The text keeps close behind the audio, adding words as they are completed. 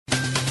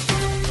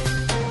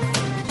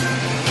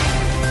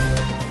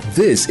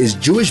This is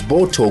Jewish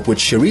Board Talk with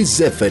Cherise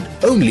Zefford,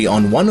 only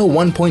on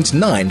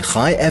 101.9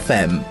 Chai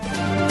FM.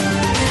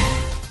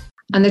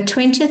 On the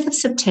 20th of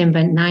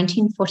September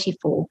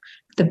 1944,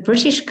 the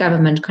British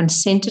government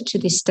consented to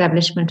the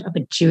establishment of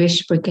a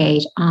Jewish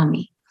Brigade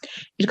army.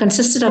 It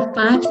consisted of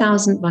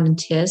 5,000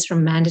 volunteers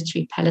from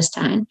Mandatory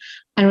Palestine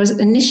and was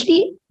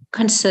initially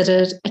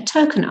considered a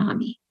token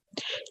army.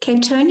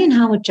 Capetonian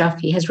Howard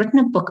Joffe has written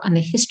a book on the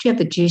history of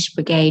the Jewish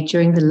Brigade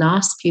during the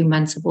last few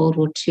months of World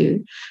War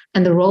II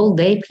and the role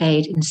they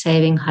played in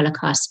saving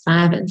Holocaust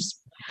survivors.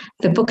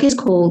 The book is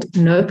called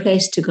No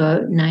Place to Go,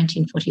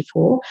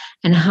 1944,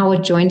 and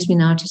Howard joins me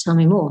now to tell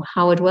me more.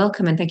 Howard,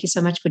 welcome, and thank you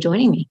so much for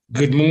joining me.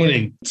 Good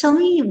morning. Tell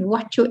me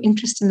what your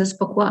interest in this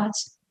book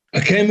was.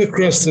 I came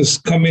across this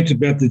comment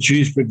about the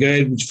Jewish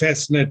Brigade, which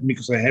fascinated me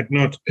because I had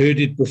not heard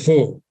it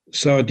before.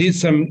 So I did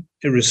some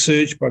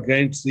research by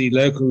going to the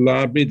local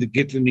library, the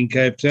Gitlin in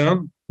Cape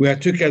Town, where I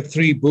took out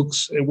 3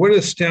 books. And what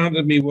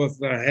astounded me was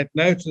that I had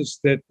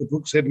noticed that the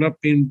books had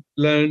not been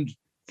loaned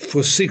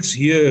for 6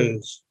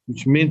 years,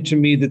 which meant to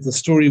me that the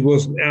story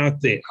wasn't out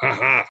there.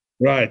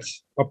 Right,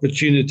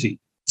 opportunity.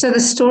 So the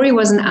story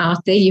wasn't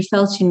out there. You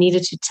felt you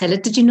needed to tell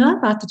it. Did you know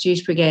about the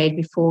Jewish Brigade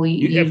before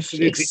you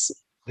absolutely.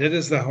 That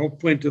is the whole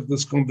point of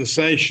this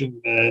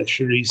conversation,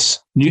 Cherise.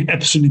 Knew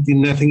absolutely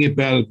nothing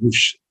about it,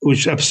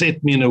 which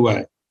upset me in a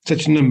way.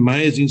 Such an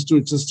amazing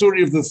story. It's the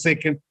story of the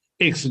second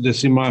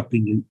Exodus, in my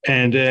opinion.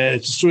 And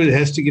it's a story that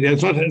has to get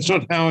out. It's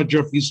not Howard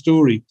Joffe's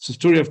story. It's a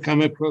story I've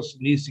come across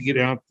that needs to get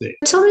out there.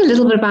 Tell me a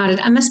little bit about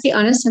it. I must be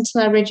honest,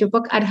 until I read your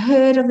book, I'd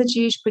heard of the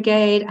Jewish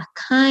Brigade. I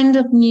kind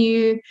of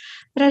knew,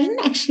 but I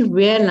didn't actually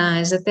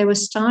realize that they were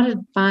started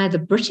by the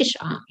British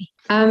Army.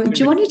 Do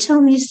you want to tell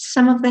me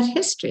some of that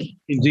history?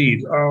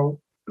 Indeed.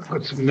 I've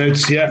got some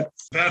notes here.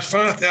 About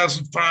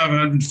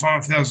 5,500,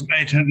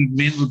 5,800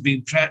 men were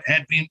being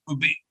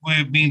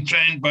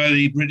trained by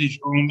the British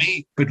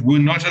Army, but were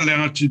not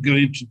allowed to go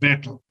into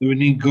battle. They were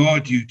in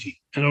guard duty.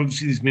 And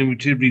obviously these men were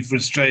terribly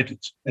frustrated.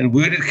 And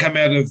word had come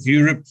out of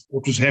Europe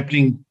what was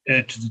happening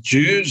to the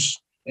Jews.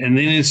 And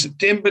then in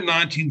September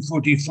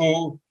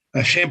 1944,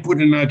 Hashem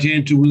put an idea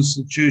into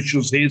Winston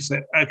Churchill's head,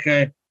 said,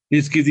 okay,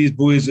 let's give these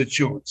boys a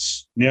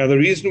chance. Now, the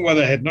reason why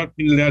they had not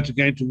been allowed to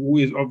go into war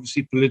is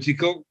obviously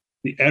political,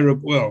 the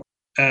Arab world.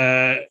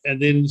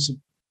 And then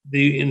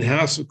in the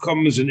House of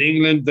Commons in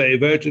England, they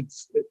voted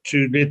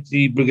to let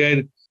the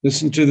brigade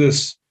listen to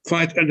this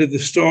fight under the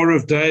Star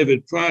of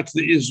David prior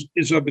to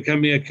Israel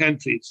becoming a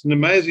country. It's an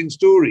amazing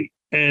story.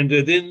 And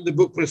then the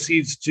book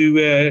proceeds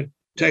to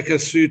take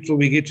us through till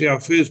we get to our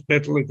first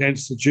battle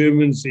against the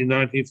Germans in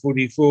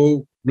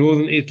 1944,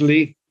 northern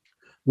Italy,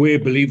 where,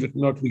 believe it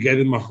or not, we gave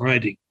them a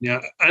hiding.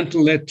 Now,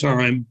 until that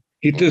time,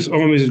 Hitler's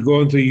armies had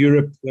gone through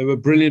Europe. They were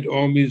brilliant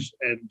armies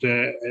and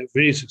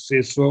very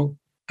successful.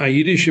 Our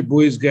Yiddish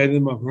boys gave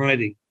them a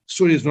hiding. The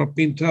story has not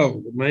been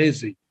told.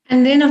 Amazing.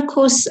 And then, of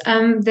course,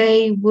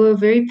 they were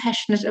very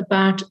passionate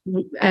about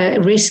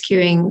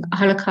rescuing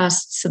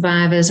Holocaust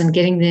survivors and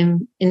getting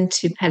them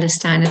into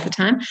Palestine at the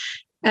time.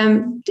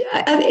 I've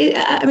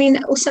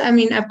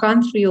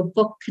gone through your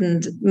book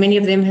and many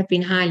of them have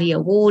been highly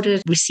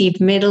awarded, received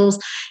medals.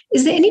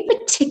 Is there any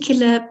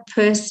particular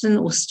person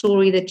or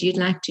story that you'd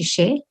like to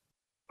share?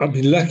 I've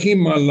been lucky in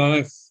my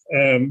life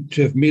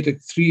to have met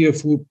 3 or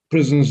 4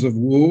 prisoners of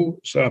war.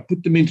 So I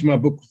put them into my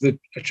book that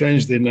I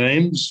changed their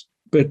names.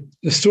 But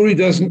the story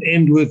doesn't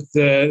end with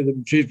the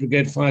Jewish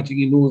Brigade fighting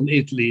in northern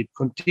Italy. It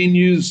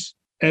continues,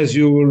 as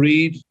you will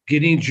read,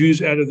 getting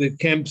Jews out of their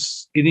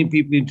camps, getting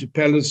people into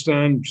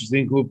Palestine, which is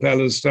then called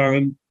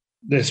Palestine.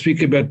 They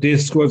speak about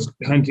death squads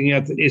hunting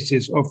out the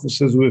SS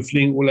officers who were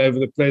fleeing all over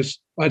the place.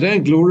 I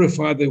don't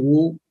glorify the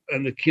war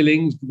and the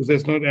killings because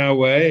that's not our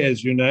way,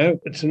 as you know.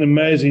 It's an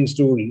amazing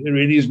story. It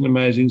really is an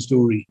amazing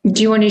story.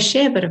 Do you want to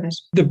share a bit of it?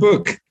 The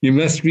book. You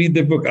must read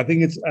the book. I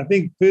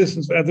think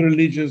persons of other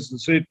religions, and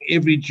certainly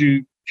every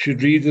Jew,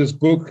 should read this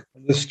book,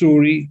 the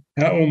story,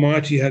 how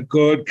Almighty, how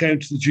God came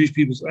to the Jewish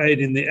people's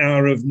aid in the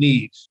hour of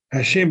need.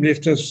 Hashem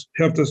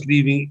helped us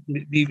leave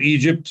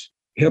Egypt,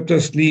 helped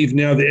us leave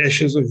now the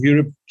ashes of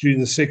Europe during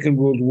the Second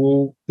World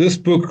War. This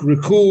book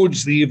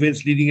records the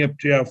events leading up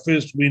to our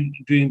first win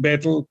during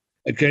battle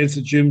against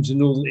the Germans in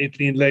northern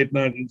Italy in late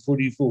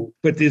 1944.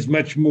 But there's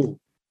much more,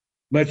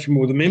 much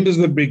more. The members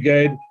of the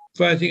brigade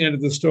fighting under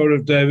the Star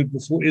of David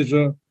before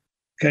Israel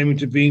came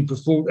into being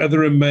performed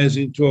other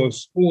amazing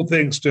tasks, all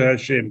thanks to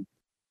Hashem.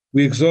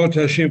 We exalt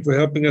Hashem for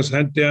helping us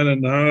hunt down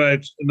and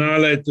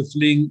annihilate the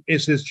fleeing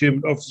SS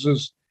German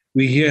officers.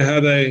 We hear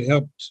how they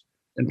helped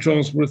and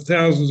transported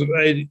thousands of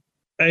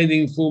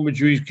aiding former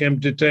Jewish camp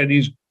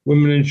detainees,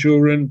 women and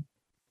children,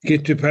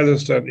 get to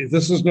Palestine. If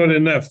this is not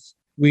enough,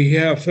 we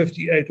hear how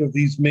 58 of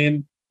these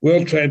men,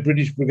 well-trained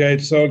British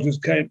Brigade soldiers,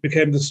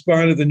 became the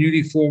spine of the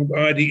newly formed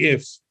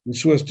IDF,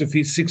 which was to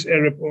defeat 6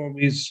 Arab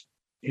armies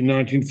in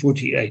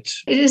 1948.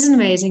 It is an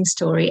amazing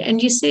story.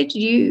 And you said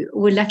you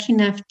were lucky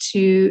enough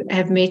to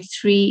have met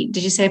 3,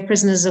 did you say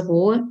prisoners of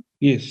war?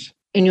 Yes.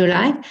 In your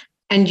life?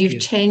 And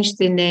you've changed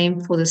their name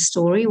for the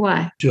story.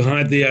 Why? To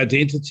hide their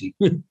identity.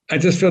 I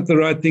just felt the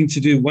right thing to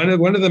do. One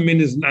of the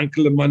men is an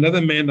uncle of mine,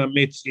 another man I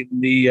met in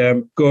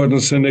the Garden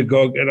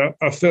Synagogue, and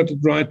I felt it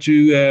right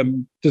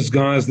to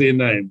disguise their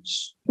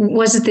names.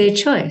 Was it their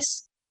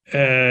choice?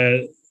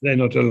 They're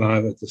not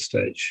alive at this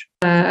stage.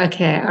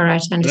 Okay, all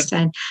right, I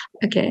understand.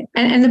 Okay,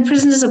 and the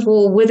prisoners of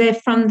war, were they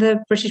from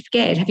the British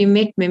Brigade? Have you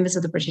met members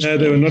of the British Brigade?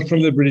 No, they were not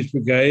from the British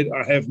Brigade.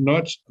 I have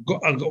not.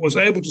 I was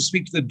able to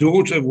speak to the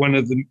daughter of one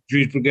of the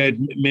Jewish Brigade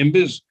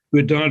members who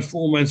had died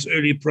 4 months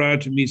early prior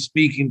to me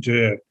speaking to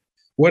her.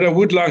 What I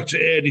would like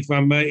to add, if I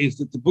may, is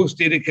that the book's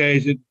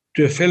dedicated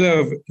to a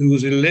fellow who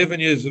was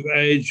 11 years of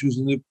age, who was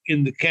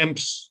in the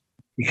camps.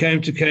 He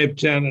came to Cape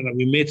Town and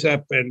we met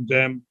up,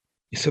 and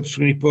he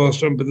subsequently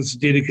passed on, but this is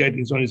dedicated.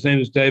 His name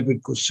is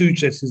David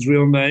Kosuch, that's his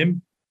real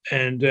name,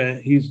 and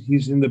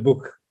he's in the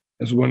book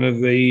as one of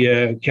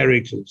the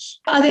characters.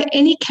 Are there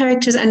any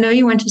characters, I know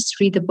you want us to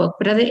read the book,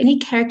 but are there any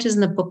characters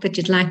in the book that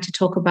you'd like to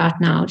talk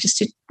about now, just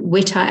to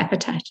whet our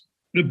appetite?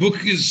 The book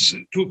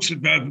talks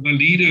about the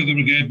leader of the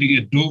brigade being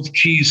a Joffe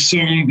cheese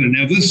song.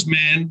 Now this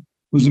man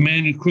was a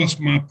man who crossed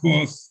my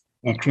path.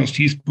 I crossed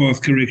his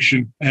path,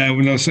 correction,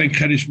 when I was saying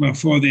Kaddish my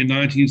father in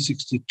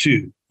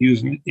 1962. He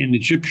was an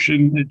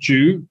Egyptian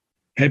Jew,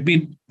 had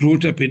been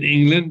brought up in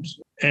England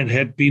and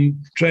had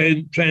been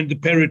trained the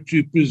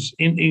paratroopers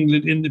in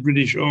England in the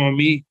British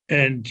Army.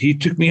 And he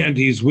took me under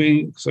his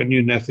wing because I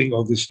knew nothing,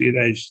 obviously, at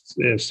age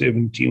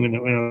 17 when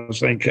I was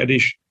saying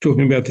Kaddish,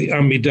 talking about the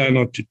Amidah,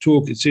 not to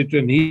talk, etc.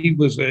 And he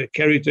was a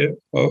character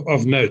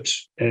of note.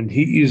 And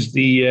he is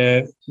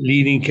the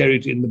leading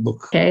character in the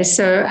book. Okay,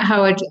 so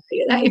Howard,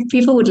 if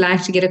people would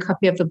like to get a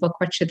copy of the book,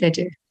 what should they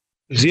do?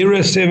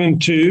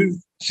 072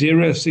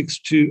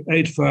 062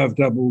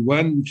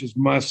 8511, which is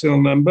my cell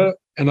number,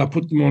 and I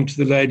put them on to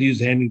the lady who's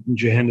handing in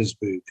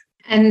Johannesburg.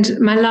 And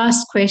my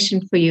last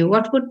question for you,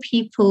 what would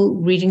people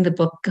reading the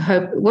book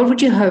what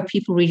would you hope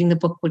people reading the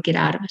book would get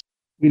out of it?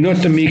 We're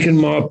not the meek and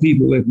mild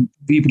people that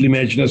people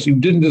imagine us. We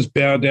didn't just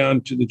bow down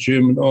to the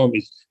German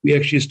armies. We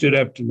actually stood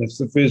up to them. That's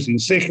the first thing.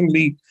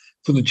 Secondly,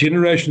 for the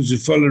generations who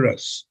follow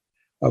us,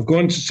 I've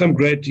gone to some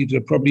great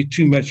detail, probably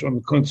too much on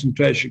the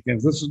concentration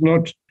camps. This is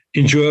not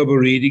enjoyable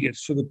reading.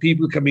 It's for the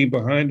people coming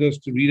behind us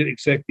to read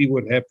exactly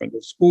what happened.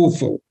 It's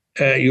awful.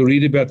 You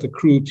read about the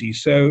cruelty.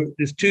 So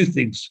there's two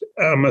things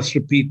I must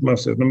repeat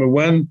myself. Number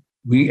one,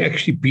 we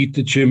actually beat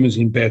the Germans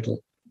in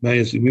battle.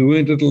 Amazing. We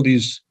weren't little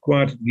these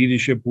quiet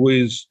leadership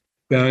boys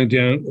bowing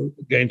down,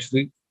 going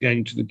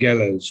to the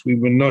gallows. We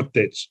were not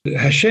that.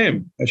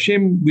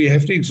 Hashem, we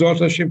have to exalt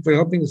Hashem for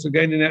helping us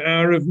again in our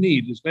hour of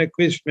need. There's no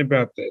question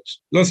about that.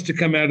 Lots to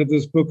come out of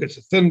this book. It's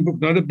a thin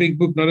book, not a big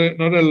book, not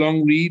a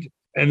long read.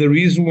 And the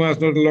reason why it's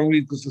not a long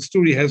read, because the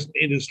story hasn't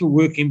ended, it's still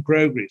work in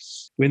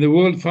progress. When the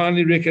world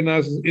finally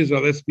recognizes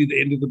Israel, that's be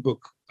the end of the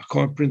book. I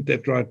can't print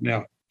that right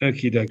now.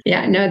 Okay.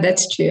 Yeah, no,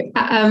 that's true.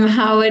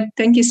 Howard,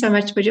 thank you so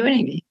much for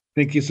joining me.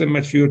 Thank you so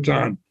much for your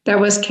time. That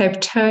was Cape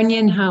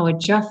Townian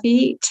Howard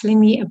Joffe telling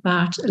me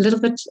about a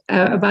little bit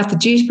about the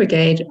Jewish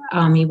Brigade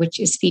Army, which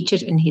is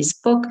featured in his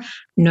book,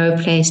 No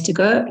Place to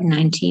Go,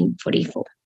 1944.